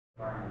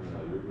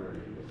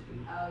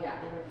Oh yeah,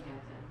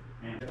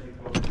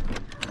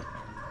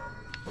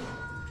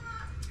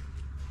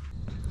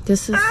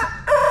 this is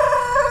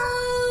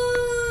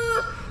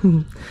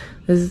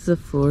this is the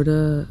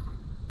Florida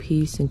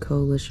Peace and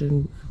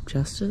Coalition of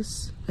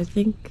Justice, I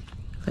think,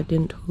 if I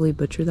didn't totally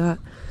butcher that.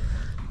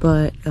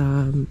 But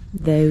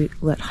they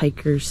let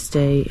hikers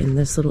stay in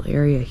this little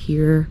area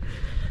here.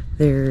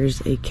 There's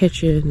a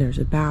kitchen, there's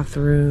a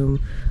bathroom.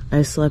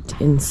 I slept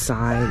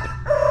inside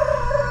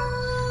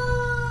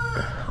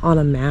on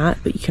a mat,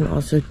 but you can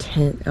also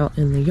tent out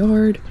in the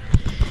yard.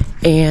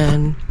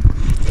 And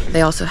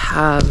they also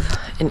have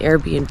an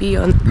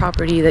Airbnb on the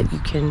property that you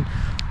can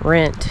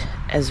rent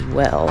as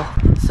well.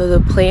 So the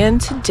plan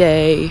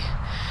today,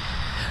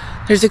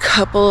 there's a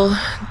couple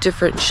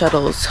different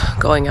shuttles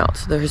going out.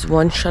 So there's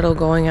one shuttle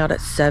going out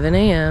at 7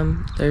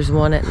 a.m., there's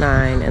one at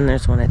 9, and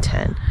there's one at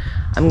 10.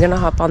 I'm gonna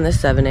hop on the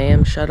 7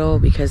 a.m. shuttle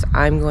because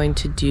I'm going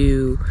to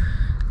do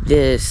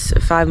this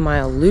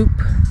 5-mile loop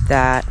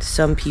that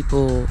some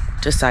people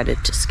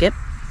decided to skip.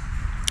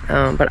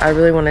 But I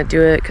really want to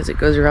do it because it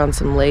goes around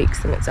some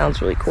lakes and it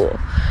sounds really cool.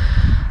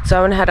 So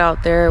I'm gonna head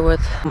out there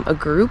with a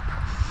group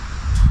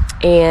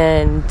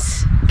and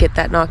get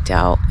that knocked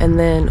out, and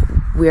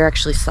then we're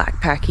actually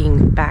slack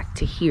packing back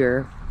to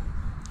here.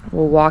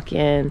 We'll walk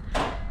in,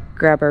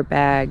 grab our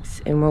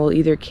bags, and we'll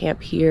either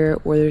camp here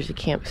or there's a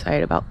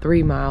campsite about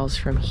 3 miles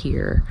from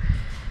here,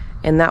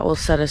 and that will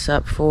set us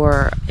up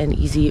for an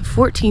easy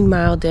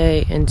 14-mile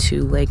day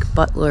into Lake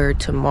Butler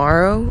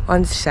tomorrow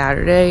on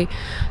Saturday,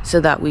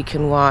 so that we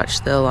can watch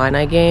the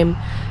Illini game,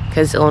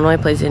 because Illinois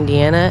plays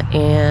Indiana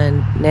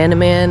and Nana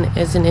Man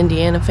is an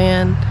Indiana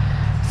fan,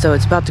 so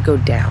it's about to go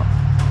down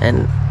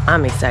and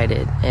I'm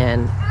excited.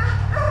 And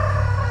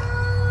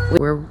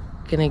we're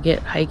gonna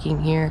get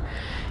hiking here.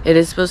 It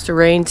is supposed to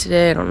rain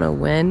today, I don't know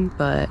when,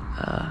 but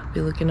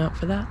be looking out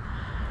for that.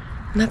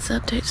 And that's the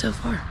update so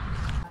far.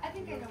 I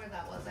think I know where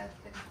that was. I'm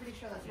pretty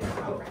sure that's where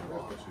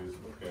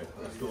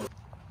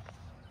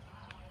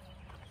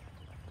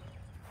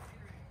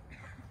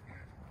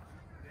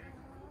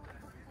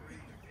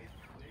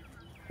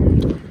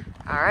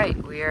All right,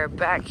 we are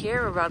back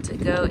here. We're about to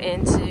go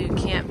into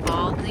Camp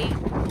Baldly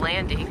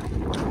Landing.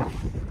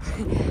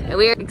 And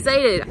we are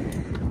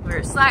excited.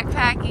 We're slack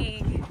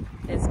packing.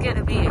 It's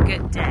gonna be a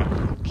good day.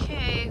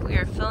 Okay, we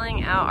are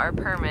filling out our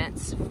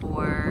permits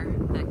for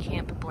the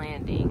Camp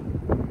Landing.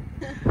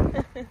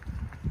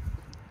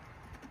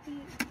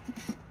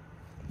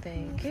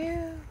 Thank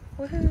you.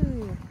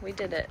 Woohoo! We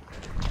did it.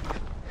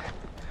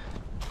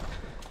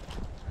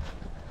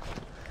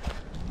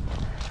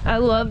 I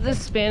love the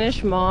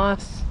Spanish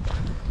moss.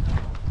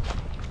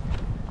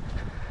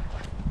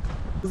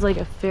 It's like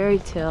a fairy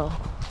tale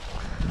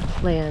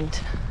land.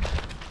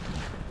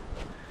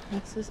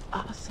 This is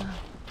awesome.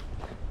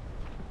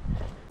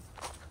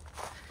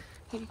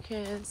 You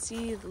can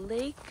see the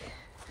lake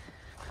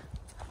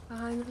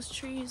behind those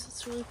trees.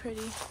 It's really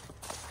pretty.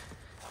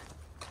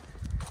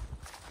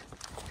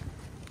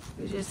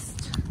 We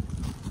just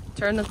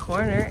turn the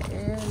corner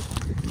and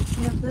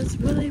we have this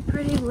really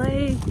pretty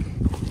lake.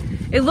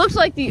 It looks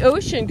like the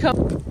ocean.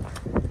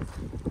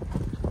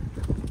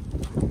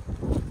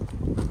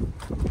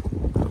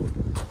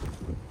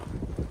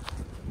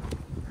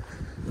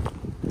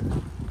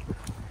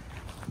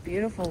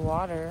 Beautiful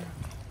water.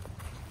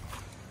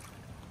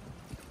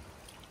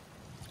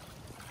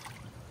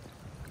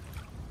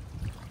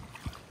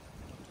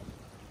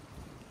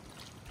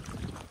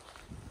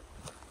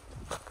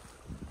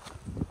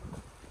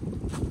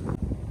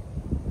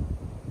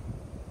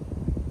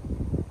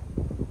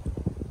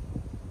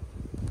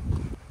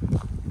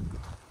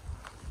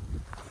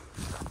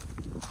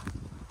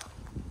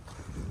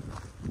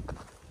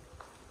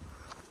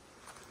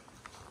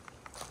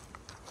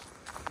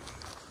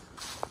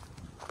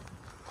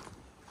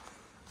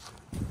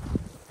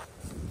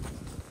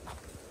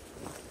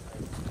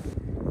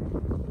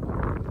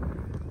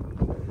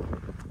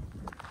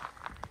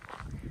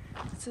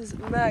 This is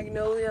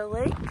Magnolia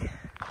Lake.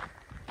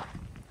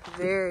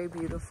 Very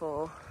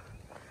beautiful.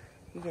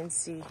 You can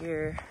see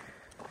here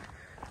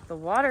the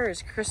water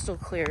is crystal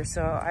clear,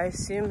 so I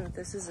assume that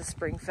this is a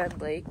spring-fed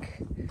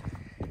lake.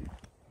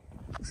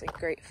 Looks like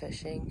great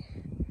fishing,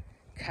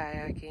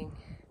 kayaking.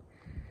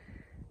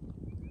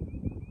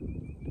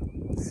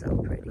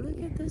 So pretty.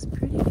 Look at this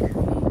pretty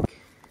creek.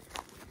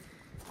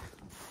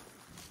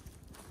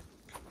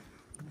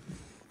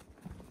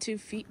 2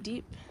 feet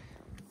deep.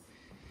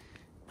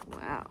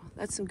 Wow,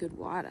 that's some good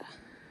water.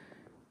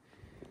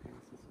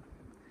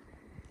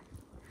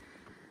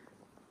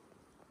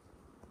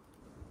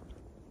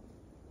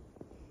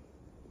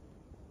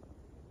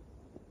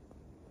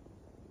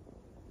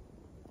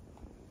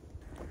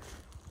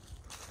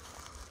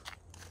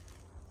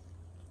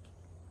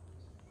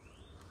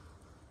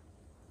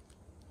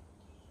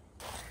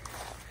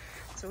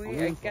 So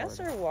we, I guess,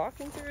 are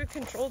walking through a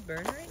controlled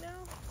burn right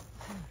now.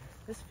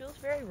 This feels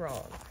very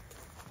wrong.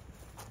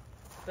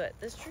 But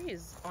this tree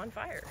is on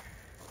fire.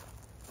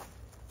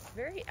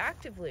 Very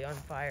actively on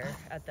fire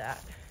at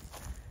that.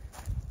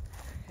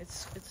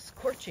 It's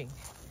scorching.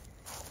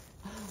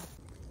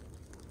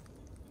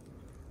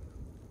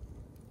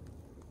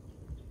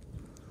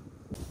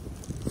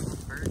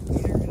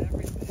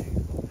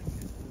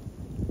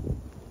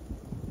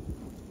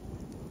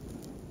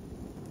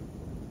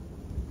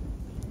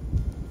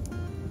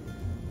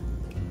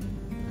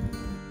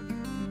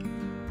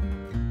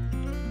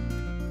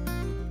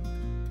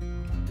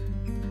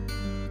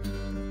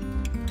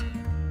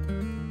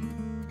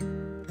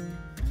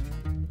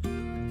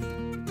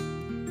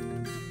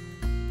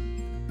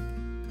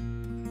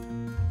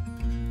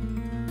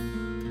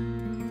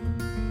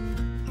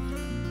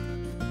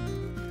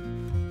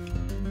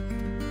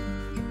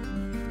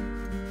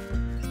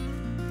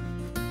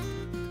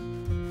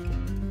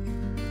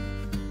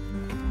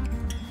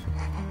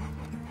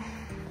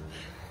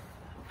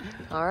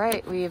 All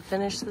right, we have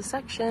finished the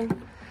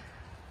section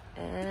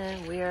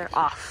and we are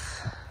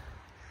off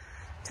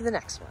to the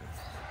next one.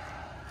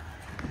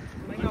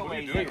 No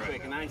way, he's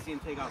quick, and I see him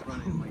take off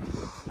running like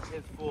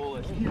his full.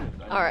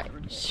 All right,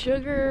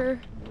 Sugar,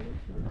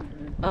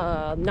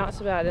 Not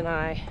So Bad, and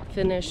I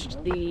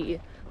finished the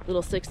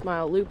little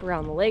 6-mile loop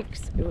around the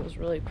lakes. It was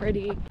really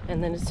pretty.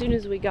 And then as soon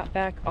as we got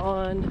back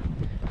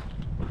on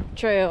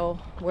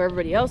trail where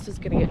everybody else is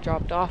gonna get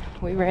dropped off,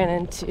 we ran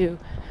into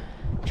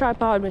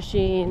Tripod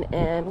Machine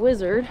and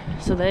Wizard,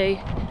 so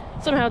they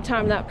somehow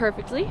timed that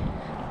perfectly.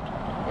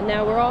 And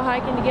now we're all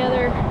hiking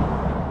together.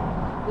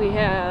 We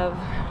have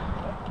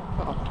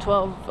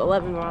 12,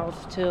 11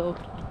 miles till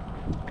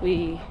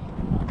we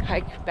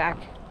hike back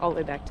all the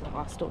way back to the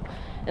hostel.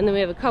 And then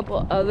we have a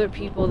couple other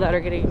people that are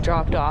getting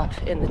dropped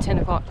off in the 10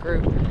 o'clock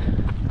group.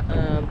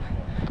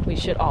 We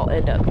should all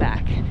end up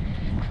back.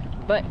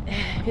 But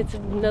it's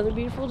another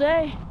beautiful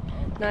day.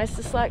 Nice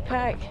to slack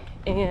pack.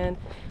 And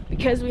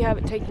because we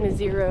haven't taken a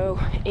zero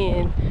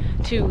in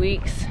 2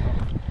 weeks,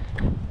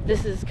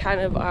 this is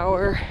kind of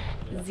our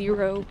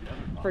zero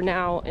for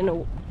now in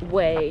a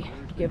way.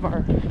 Give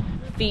our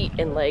feet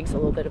and legs a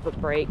little bit of a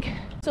break.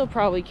 So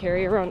probably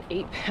carry around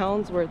 8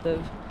 pounds worth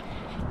of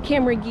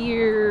camera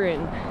gear,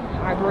 and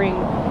I bring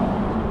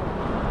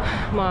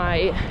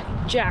my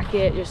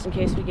jacket just in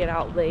case we get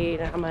out late.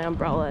 I have my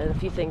umbrella and a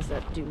few things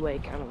that do weigh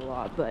kind of a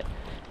lot, but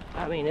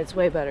I mean, it's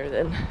way better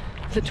than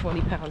the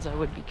 20 pounds I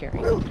would be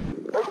carrying.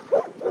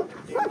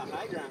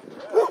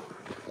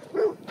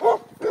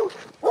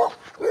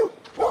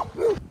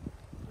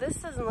 This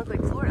doesn't look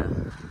like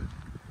Florida.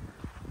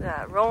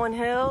 That rolling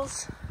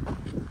hills.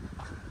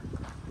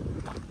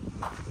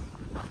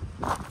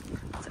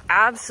 It's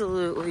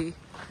absolutely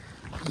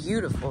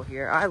beautiful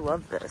here. I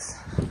love this.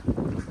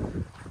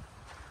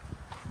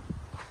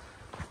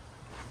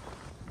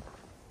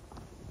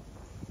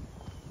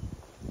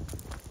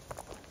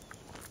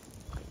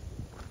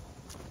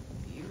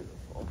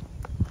 Beautiful.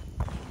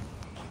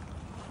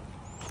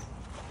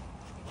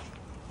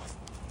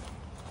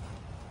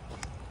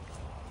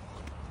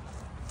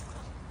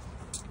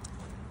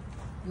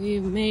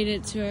 We've made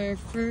it to our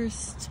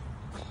first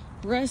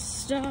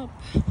rest stop.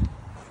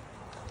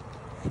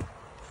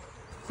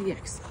 The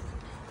exit.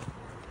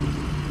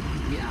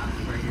 We asked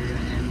for here,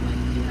 and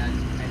like you had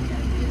any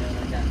idea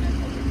like that meant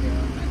over here,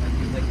 and like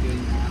you like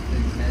doing math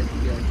and said,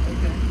 you'd be like,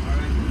 okay, all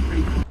right, that's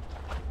pretty cool.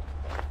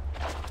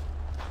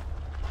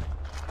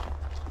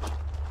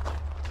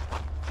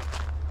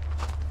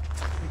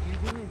 Could you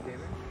do me a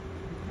favor?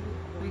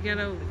 We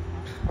gotta.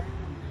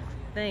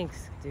 Thanks,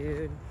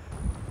 dude.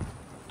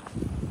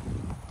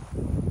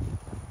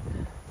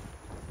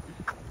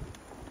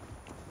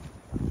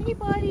 Hey,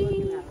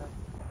 buddy.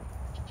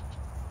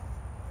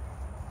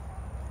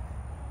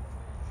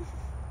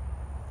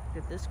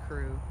 Look at this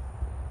crew.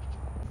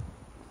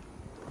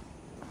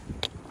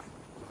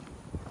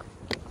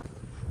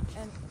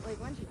 And like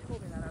when she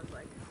told me that, I was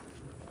like,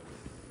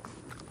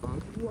 Huh?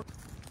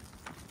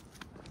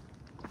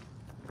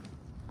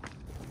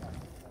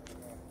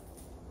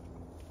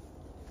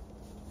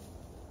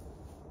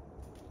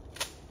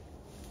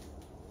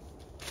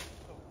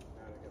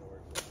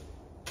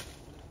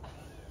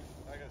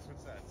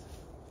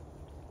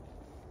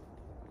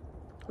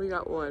 We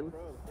got one.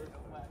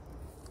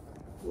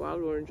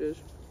 Wild oranges.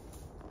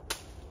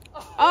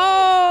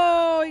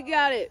 Oh, he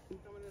got it.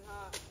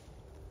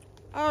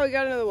 Oh, we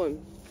got another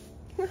one.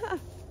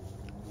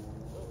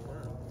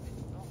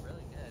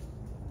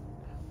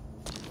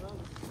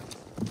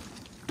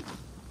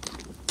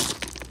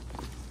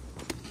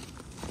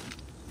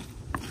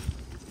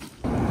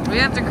 We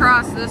have to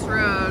cross this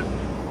road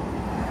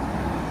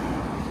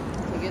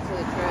to get to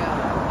the trail.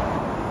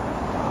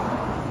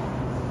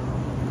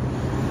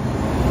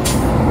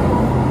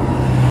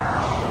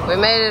 We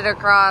made it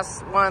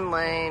across 1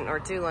 lane or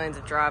 2 lanes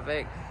of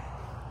traffic.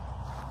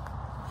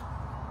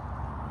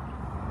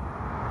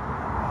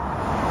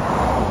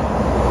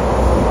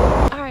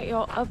 Alright,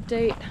 y'all,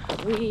 update.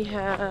 We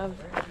have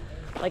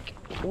like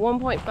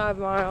 1.5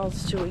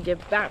 miles till we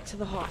get back to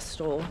the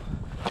hostel.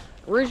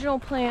 Original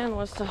plan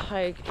was to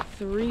hike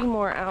 3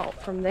 more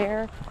out from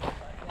there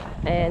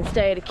and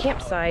stay at a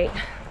campsite,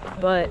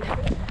 but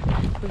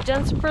we've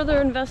done some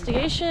further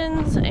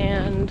investigations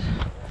and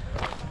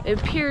it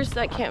appears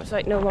that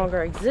campsite no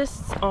longer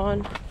exists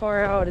on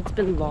far out. It's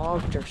been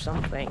logged or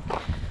something.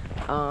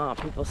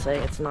 People say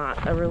it's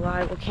not a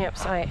reliable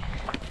campsite.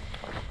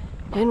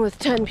 And with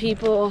 10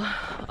 people,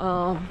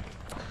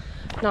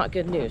 not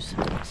good news.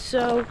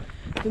 So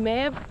we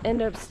may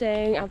end up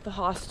staying at the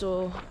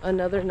hostel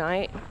another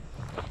night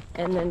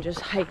and then just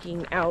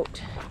hiking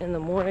out in the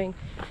morning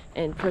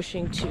and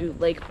pushing to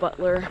Lake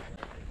Butler.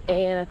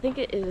 And I think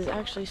it is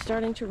actually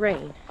starting to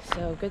rain.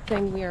 So good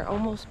thing we are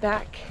almost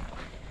back.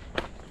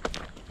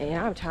 And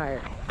I'm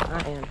tired.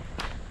 I am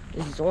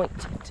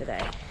zoinked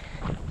today.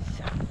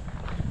 So,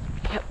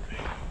 yep.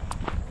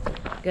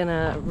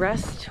 Gonna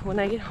rest when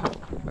I get home,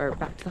 or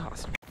back to the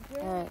hospital.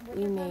 Alright,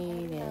 we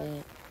made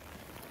it.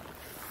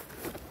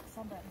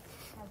 somebody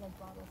has like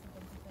bottles of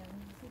things with them.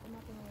 You keep them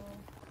up in a little.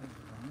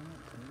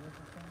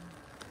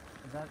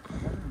 that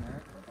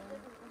numeric?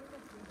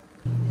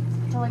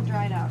 To like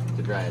dry it out.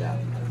 To dry it out.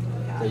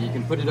 So you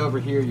can put it over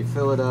here, you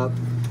fill it up,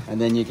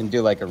 and then you can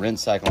do like a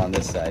rinse cycle on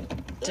this side.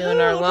 Doing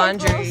our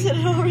laundry.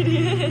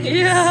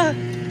 Yeah,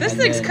 this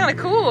thing's kind of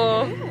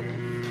cool.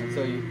 And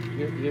so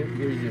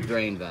here's your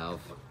drain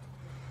valve.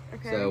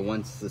 Okay. So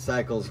once the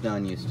cycle's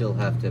done, you still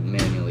have to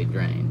manually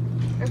drain.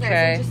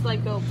 Okay. So just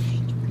like go.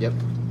 Yep.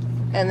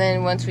 And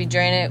then once we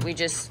drain it, we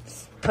just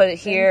put it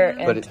here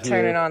and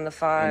turn it on the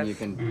 5. And you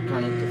can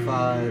turn it to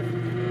 5.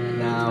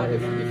 Now,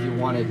 if you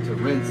wanted to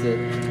rinse it,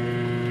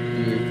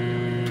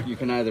 you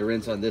can either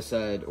rinse on this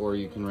side or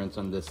you can rinse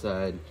on this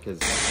side because.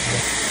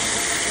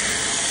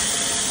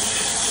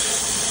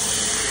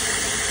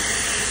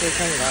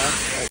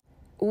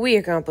 We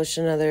accomplished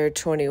another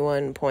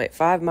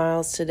 21.5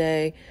 miles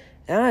today,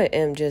 and I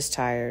am just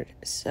tired.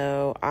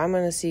 So I'm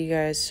going to see you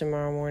guys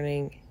tomorrow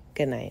morning.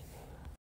 Good night.